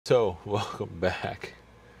So, welcome back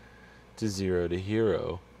to Zero to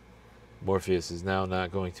Hero. Morpheus is now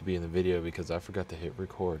not going to be in the video because I forgot to hit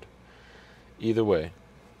record. Either way,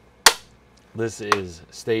 this is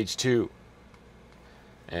stage 2.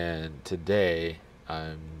 And today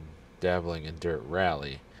I'm dabbling in Dirt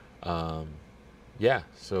Rally. Last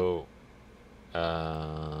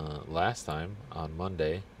time on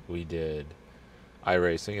Monday we did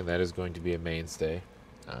iRacing, and that is going to be a mainstay.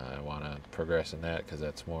 I want to progress in that because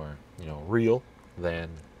that's more, real than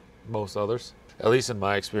most others. At least in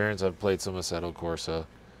my experience, I've played some Assetto Corsa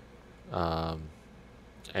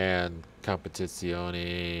and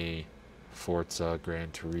Competizione, Forza, Gran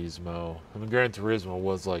Turismo. I mean, Gran Turismo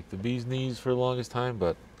was like the bee's knees for the longest time,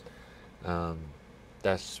 but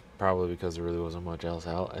that's probably because there really wasn't much else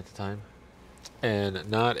out at the time. And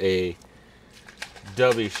not a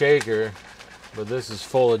dubby shaker, but this is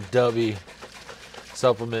full of dubby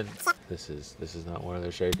supplement. This is not one of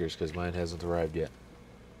their shakers because mine hasn't arrived yet.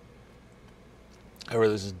 However,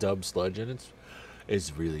 this is Dub Sludge, and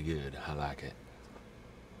it's really good. I like it.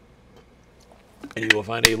 And you will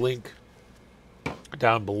find a link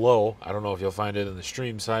down below. I don't know if you'll find it in the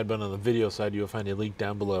stream side, but on the video side, you will find a link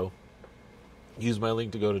down below. Use my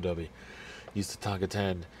link to go to Dubby. Use Tatanka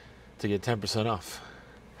 10 to get 10% off.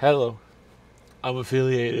 Hello. I'm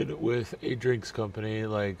affiliated with a drinks company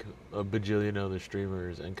like a bajillion other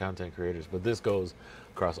streamers and content creators, but this goes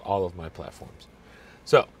across all of my platforms.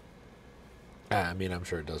 So, I mean, I'm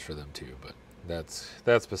sure it does for them too, but that's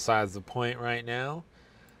besides the point right now.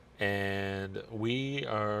 And we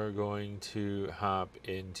are going to hop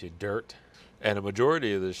into dirt. And a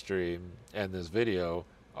majority of the stream and this video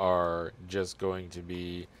are just going to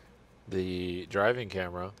be the driving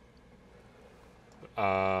camera,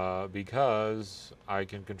 because I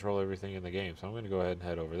can control everything in the game. So I'm going to go ahead and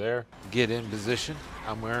head over there, get in position.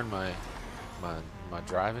 I'm wearing my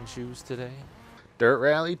driving shoes today. Dirt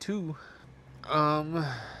Rally 2.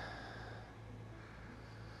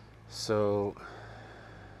 So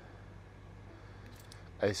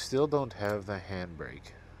I still don't have the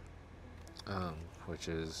handbrake, which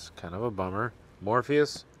is kind of a bummer.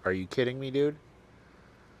 Morpheus, are you kidding me, dude?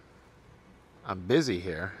 I'm busy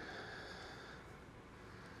here.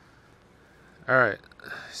 Alright,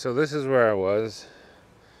 so this is where I was.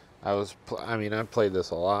 I've played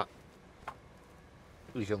this a lot.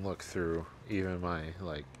 You can look through even my,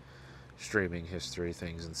 streaming history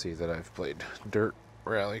things and see that I've played Dirt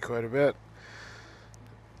Rally quite a bit.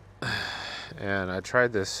 And I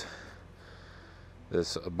tried this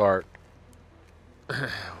Abarth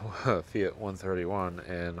Fiat 131,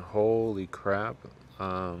 and holy crap,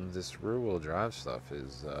 this rear-wheel drive stuff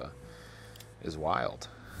is wild.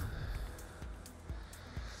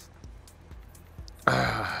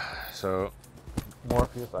 So,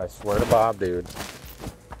 Morpheus, I swear to Bob, dude,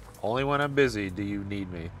 only when I'm busy do you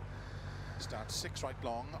need me. Start 6 right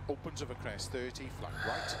long, opens over crest 30, flat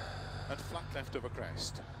right, and flat left over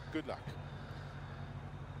crest. Good luck.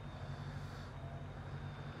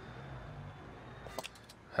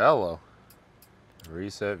 Hello.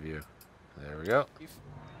 Reset view. There we go.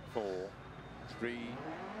 4, 3,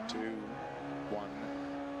 2, 1,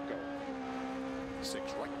 go.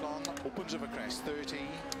 6 right long, opens over crest 30,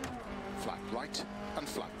 flat right and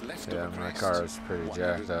flat left over crest. Yeah, my car is pretty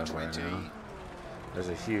jacked up right now. There's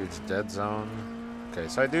a huge dead zone. Okay,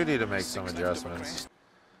 so I do need to make some adjustments.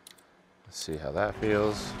 Let's see how that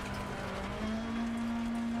feels.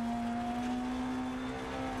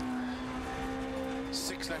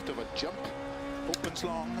 Six left over jump, opens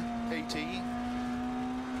long, 80.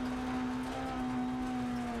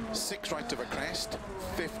 6 right over crest,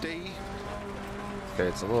 50. Okay,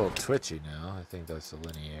 it's a little twitchy now. I think that's the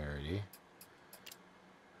linearity.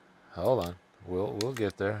 Hold on, we'll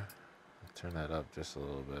get there. Turn that up just a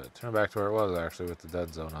little bit. Turn it back to where it was actually with the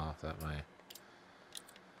dead zone off. That might.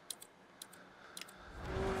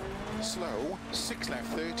 Slow, 6 left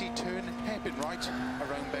 30, turn hairpin right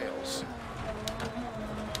around Bales.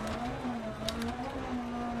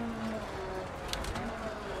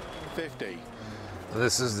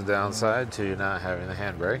 This is the downside to not having the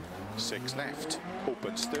handbrake. 6 left,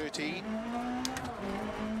 opens 30.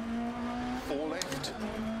 4 left,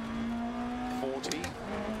 40.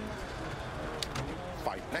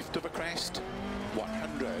 5 left over crest,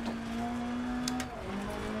 100.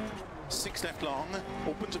 6 left long,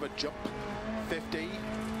 opens over jump, 50.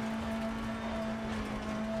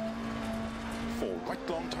 4 right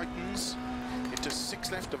long tightens, into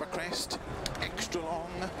 6 left over crest, extra long,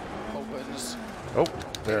 opens. Oh,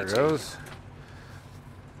 there it goes.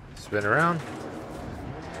 Spin around.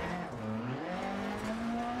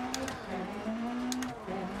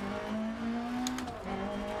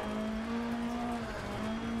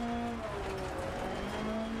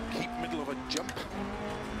 jump.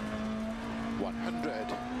 100.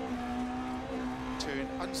 Turn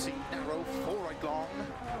unseen narrow, 4 right long.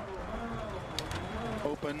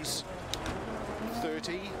 Opens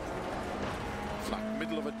 30. Flat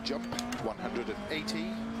middle of a jump,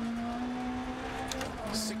 180.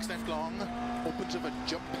 6 left long, opens of a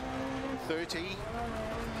jump, 30.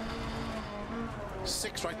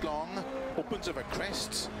 6 right long, opens of a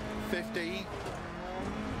crest, 50.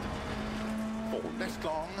 4 left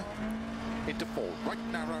long, into 4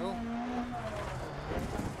 right narrow.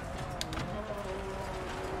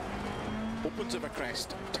 Opens of a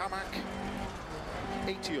crest, tarmac.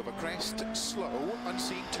 80 of a crest, slow,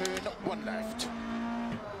 unseen turn, 1 left.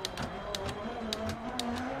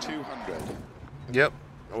 200. Yep,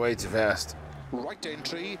 way too fast. Right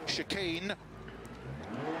entry, chicane.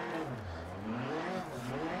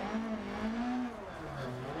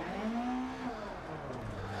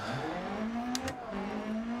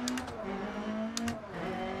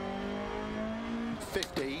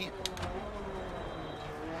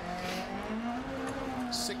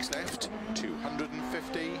 Left,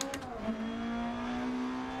 250.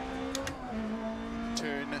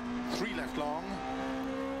 Turn 3 left long.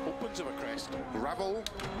 Opens of a crest, gravel.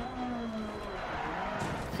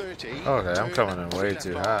 30. Okay, I'm coming in way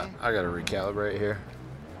too hot. long. I gotta recalibrate here.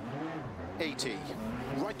 80.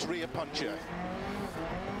 Right rear puncher.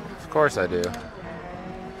 Of course I do.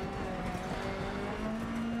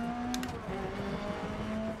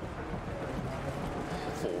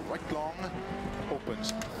 Right long,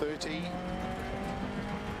 opens 30.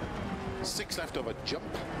 6 left of a jump.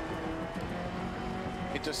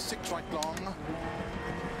 Into 6 right long.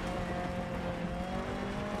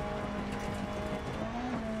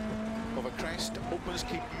 Of a crest, opens,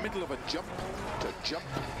 keep middle of a jump. To jump,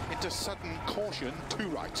 into sudden caution, 2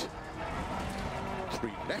 right.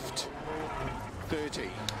 3 left, 30.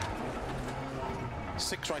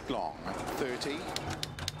 6 right long, 30.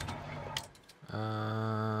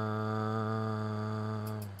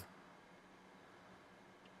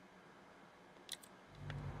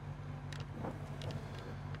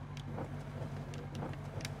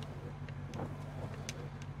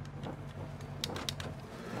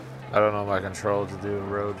 I don't know my control to do a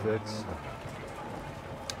road fix.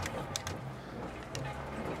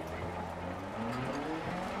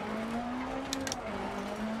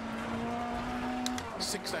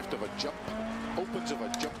 Six left of a jump, opens of a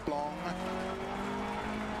jump long.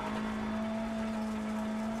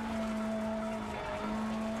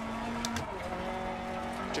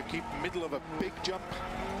 To keep middle of a big jump,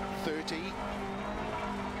 30.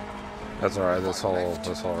 That's alright, this whole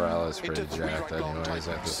rally is pretty jacked anyways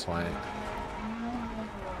at this point.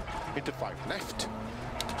 Into 5 left.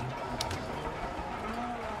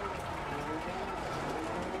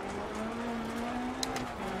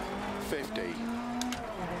 $50.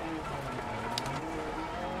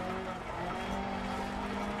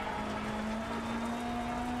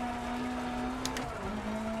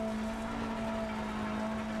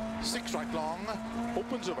 Six right long,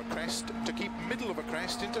 opens of a crest to keep middle of a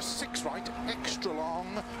crest into 6 right, extra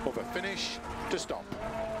long, over finish to stop.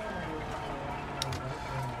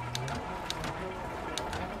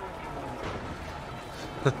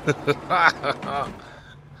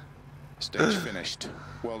 Stage finished.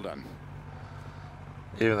 Well done.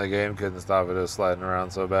 Even the game couldn't stop it. It was sliding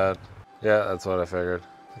around so bad. Yeah, that's what I figured.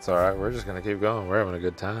 It's alright. We're just going to keep going. We're having a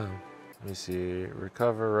good time. Let me see.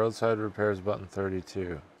 Recover roadside repairs button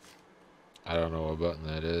 32. I don't know what button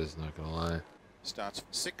that is, not going to lie. Starts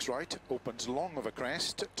 6 right, opens long of a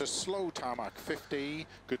crest to slow tarmac 50.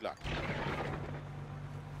 Good luck.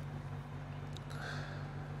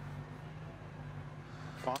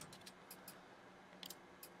 5,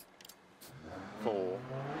 4,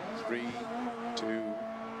 3, 2,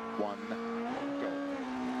 1,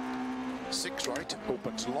 go. 6 right,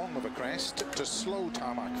 opens long of a crest to slow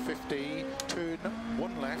tarmac 50. Turn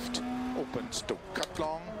 1 left, opens to cut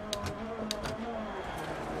long.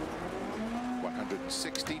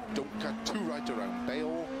 160, don't cut 2 right around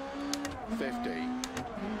bail. 50.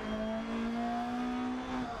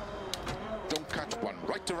 Don't cut 1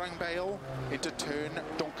 right around bail. Into turn,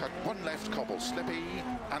 don't cut 1 left cobble slippy.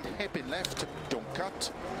 And hairpin left, don't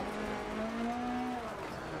cut.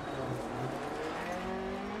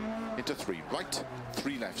 Into 3 right,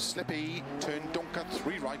 3 left slippy. Turn, don't cut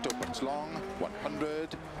 3 right, opens long.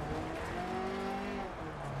 100.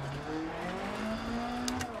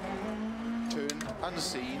 Turn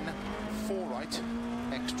unseen, 4 right,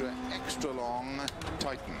 extra long,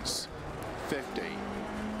 tightens, 50.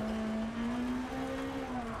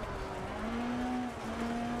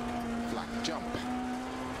 Flat jump.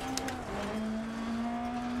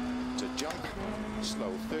 To jump. jump,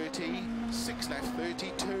 slow 30, 6 left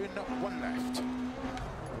 30, turn 1 left.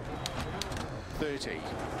 30.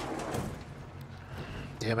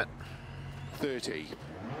 Damn it. 30.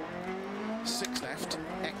 6 left,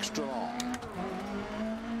 extra long.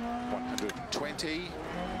 120.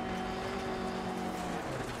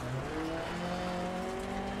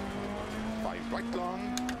 5 right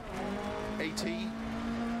long. 80.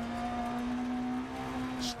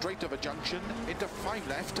 Straight of a junction, into 5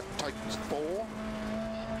 left, tightens 4.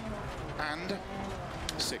 And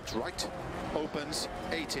 6 right, opens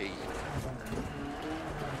 80.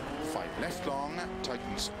 5 left long,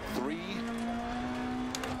 tightens 3.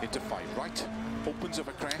 Into 5 right, opens of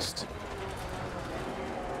a crest.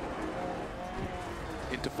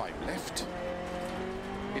 Into 5 left.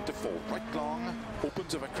 Into 4 right long,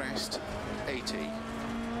 opens of a crest, 80.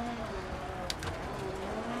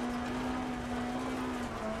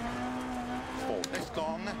 4 left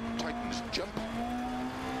long, tightens jump,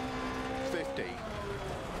 50.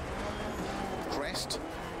 Crest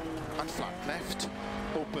and flat left,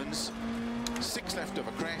 opens 6 left of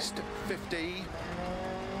a crest, 50.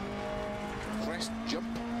 Crest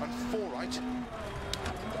jump and 4 right,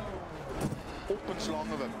 opens long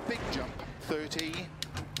of a big jump, 30.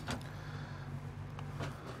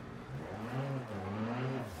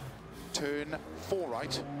 Turn 4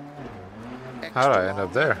 right. How did I end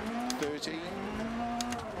up there? 30.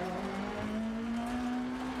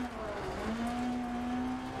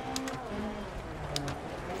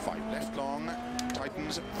 5 left long,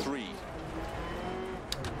 tightens 3.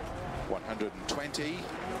 120.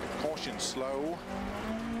 Caution slow.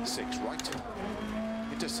 6 right.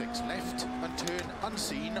 Into 6 left and turn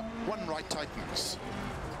unseen. 1 right tightens.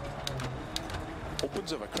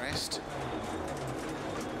 Opens of a crest.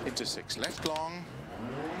 Into 6 left long.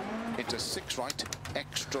 Into 6 right,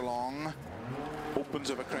 extra long. Opens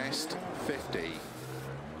of a crest, 50.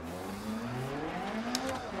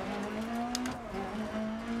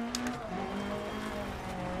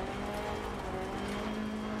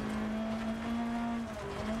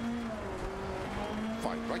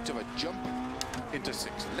 Right of a jump, into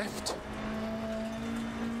 6 left,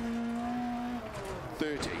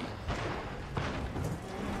 30.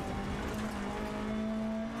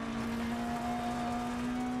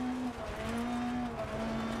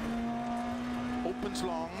 Opens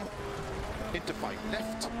long, into 5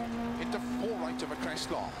 left, into 4 right of a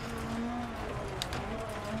crest long.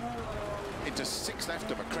 Into 6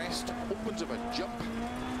 left of a crest, opens of a jump,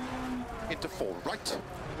 into 4 right.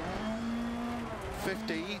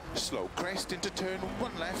 50, slow crest into turn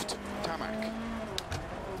 1 left, tarmac.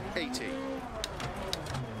 80.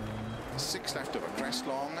 6 left of a crest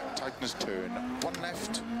long, tightens turn 1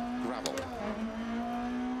 left, gravel.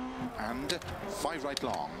 And 5 right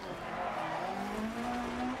long.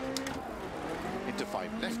 Into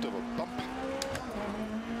 5 left of a bump.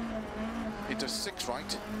 Into 6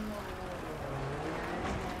 right.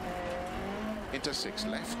 Into 6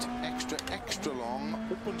 left, extra long,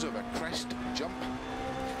 opens of a crest, jump.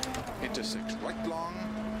 Into 6 right long.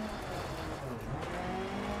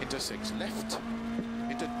 Into 6 left.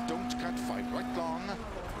 Into don't cut 5 right long.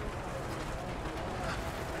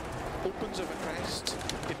 Opens of a crest.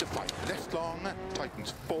 Into 5 left long,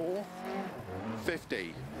 tightens 4.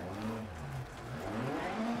 50.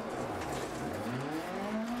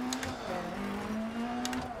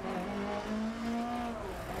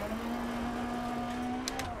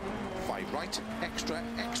 Right,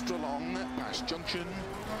 extra long, past junction,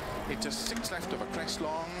 into 6 left of a crest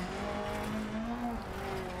long,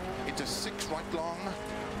 into 6 right long,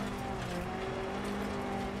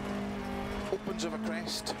 opens of a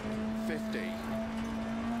crest, 50,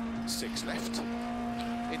 6 left,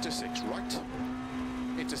 into 6 right,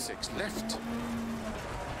 into 6 left,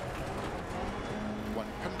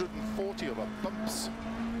 140 of a bumps,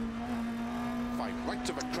 5 right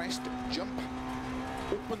of a crest, jump,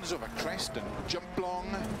 opens of a crest and jump long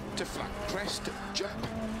to flat crest, jump,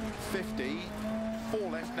 50, 4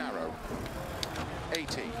 left narrow,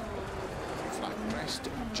 80, flat crest,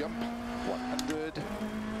 jump, 100,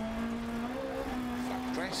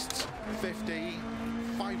 flat crest, 50,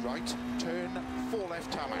 5 right, turn, 4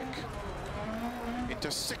 left tarmac,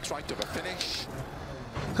 into 6 right of a finish,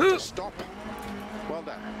 to stop, well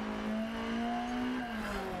done.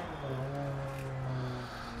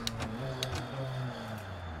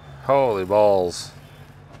 Holy balls.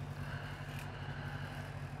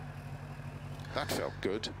 That felt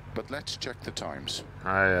good, but let's check the times.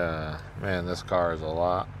 Man, this car is a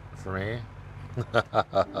lot for me.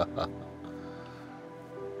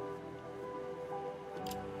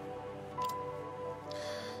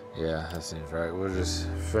 Yeah, that seems right. We'll just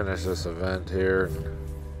finish this event here and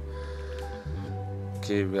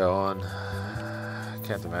keep going.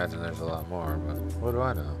 Can't imagine there's a lot more, but what do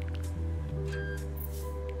I know?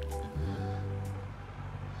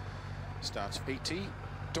 Starts 80,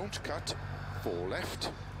 don't cut, 4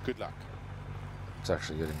 left, good luck. It's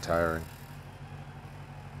actually getting tiring.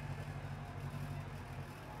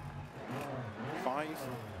 5,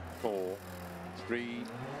 4, 3,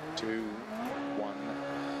 2, 1,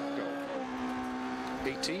 go.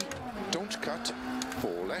 80, don't cut,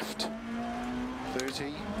 4 left,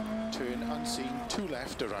 30, turn unseen, 2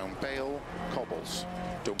 left around bale, cobbles.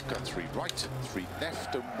 Don't cut, 3 right, 3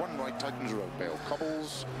 left and 1 right, tightens around bale,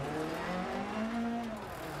 cobbles.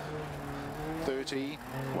 30,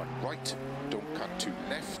 1 right, don't cut, 2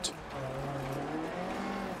 left.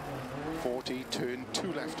 40, turn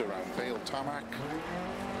 2 left around bale, tarmac.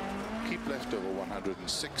 Keep left over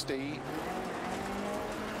 160.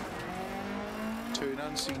 Turn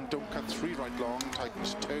unseen, don't cut, 3 right long,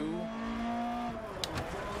 tightens 2.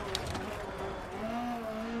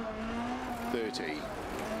 30,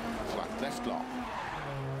 flat left long.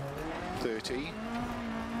 30,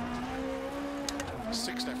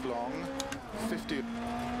 6 left long, 50,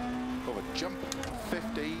 over jump,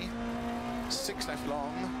 50, 6 left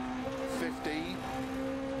long, 50,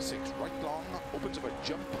 6 right long, opens of a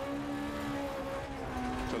jump,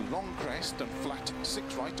 to long crest and flat,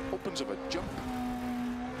 6 right, opens of a jump,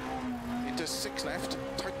 into 6 left,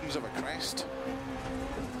 tightens of a crest,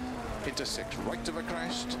 into 6 right of a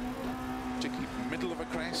crest, to keep middle of a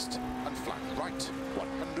crest, and flat right,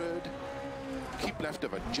 100, keep left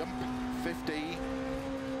of a jump, 50,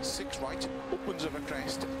 6 right, opens of a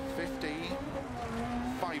crest, 50,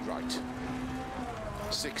 5 right,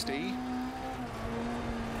 60,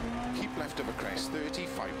 keep left of a crest, 30,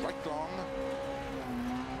 5 right long,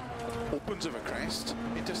 opens of a crest,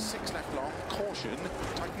 into 6 left long, caution,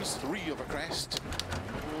 tightens 3 of a crest,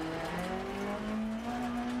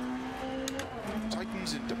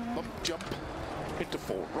 tightens into bump jump, into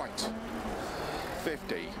 4 right,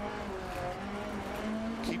 50,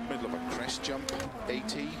 keep middle of a crest jump,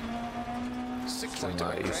 80, 6 right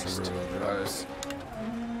of a crest,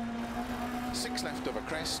 6 left of a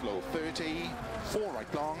crest, slow 30, 4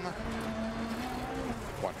 right long,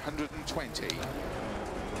 120,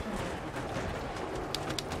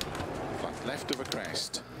 flat left of a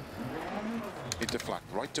crest, into flat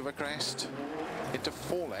right of a crest, into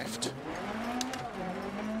 4 left,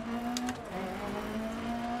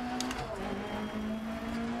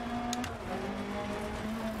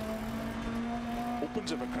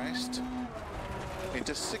 opens of a crest,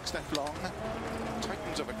 into 6 left long,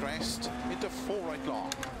 tightens of a crest, into 4 right long,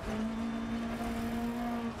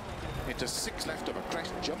 into 6 left of a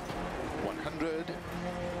crest jump, 100,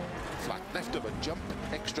 flat left of a jump,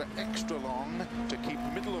 extra long, to keep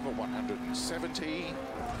middle of a 170,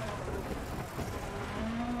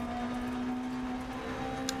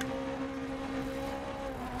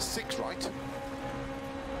 six right,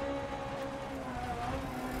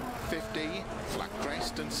 50, flat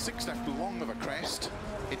crest and 6 left long of a crest,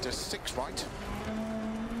 into 6 right,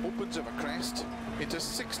 opens of a crest, into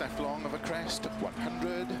 6 left long of a crest,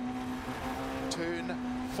 100, turn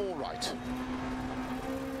 4 right,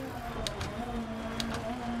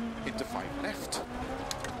 into 5 left,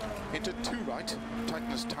 into 2 right,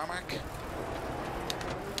 tightens tarmac,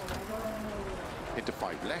 into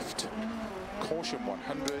 5 left, caution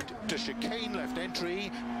 100, to chicane left entry,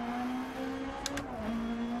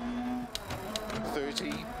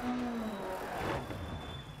 30.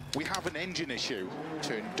 We have an engine issue.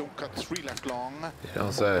 Turn, don't cut 3 left long. You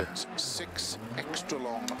don't say. 6 extra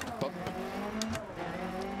long bump.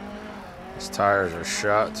 These tires are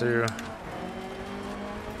shot too.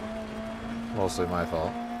 Mostly my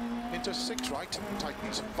fault. Into 6 right,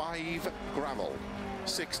 tightens 5, gravel.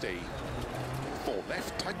 60. 4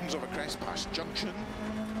 left, tightens over crest past junction.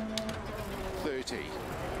 30.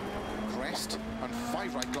 Crest and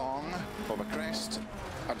 5 right long over crest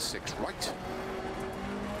and 6 right,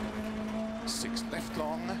 6 left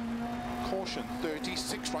long, caution 30,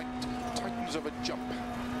 6 right, tightens of a jump,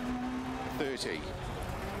 30,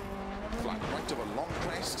 flat right of a long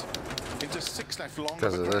crest, into 6 left long.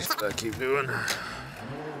 Because of this, I keep doing.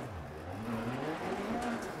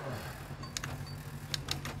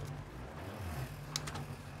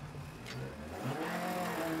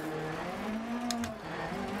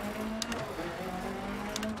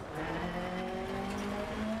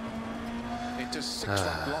 Into 6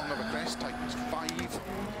 right long of a crest, tightens 5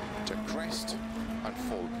 to crest and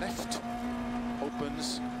 4 left,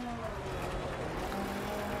 opens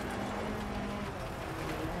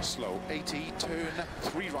slow 80, turn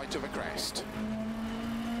 3 right of a crest,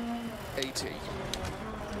 80,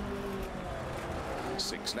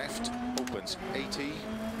 6 left, opens 80,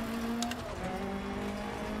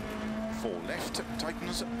 4 left,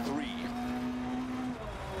 tightens 3,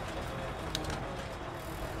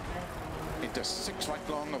 into 6 right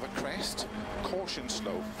long of a crest, caution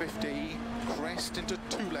slow 50, crest into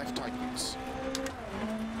 2 left tightens.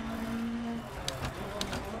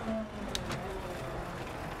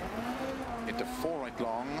 Into 4 right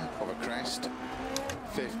long of a crest,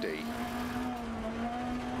 50.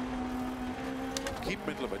 Keep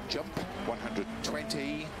middle of a jump,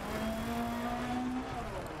 120.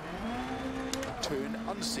 Turn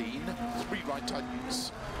unseen, 3 right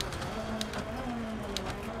tightens.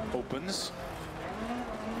 Opens.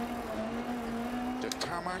 To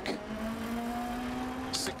tarmac.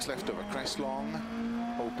 6 left of a crest long.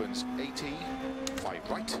 Opens 80. 5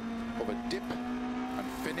 right of a dip. And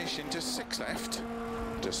finish into 6 left.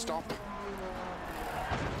 To stop.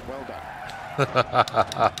 Well done.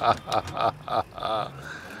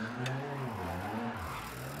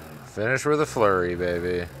 Finish with a flurry,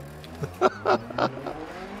 baby.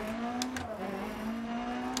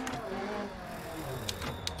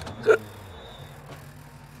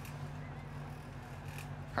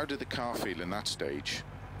 How did the car feel in that stage?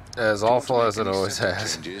 As awful as it always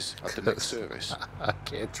has. Changes at the next service. I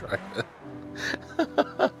can't try it.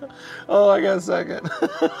 Oh, I got a second.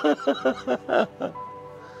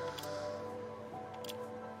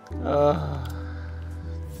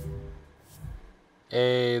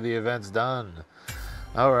 Hey, the event's done.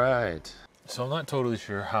 All right. So I'm not totally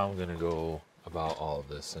sure how I'm going to go about all of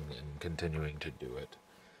this and continuing to do it.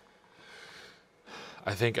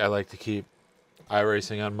 I think I like to keep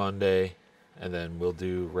iRacing on Monday, and then we'll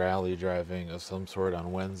do rally driving of some sort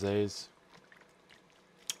on Wednesdays.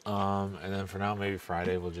 And then for now, maybe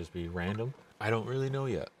Friday will just be random. I don't really know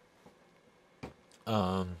yet.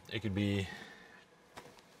 It could be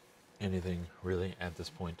anything really at this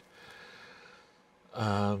point.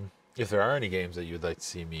 If there are any games that you'd like to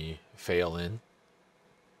see me fail in,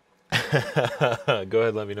 go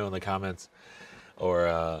ahead, let me know in the comments. Or,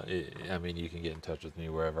 I mean, you can get in touch with me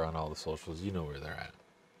wherever on all the socials. You know where they're at.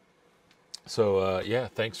 So, yeah,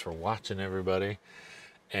 thanks for watching, everybody.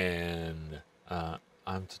 And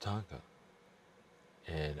I'm Tatanka.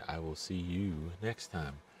 And I will see you next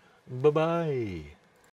time. Bye-bye.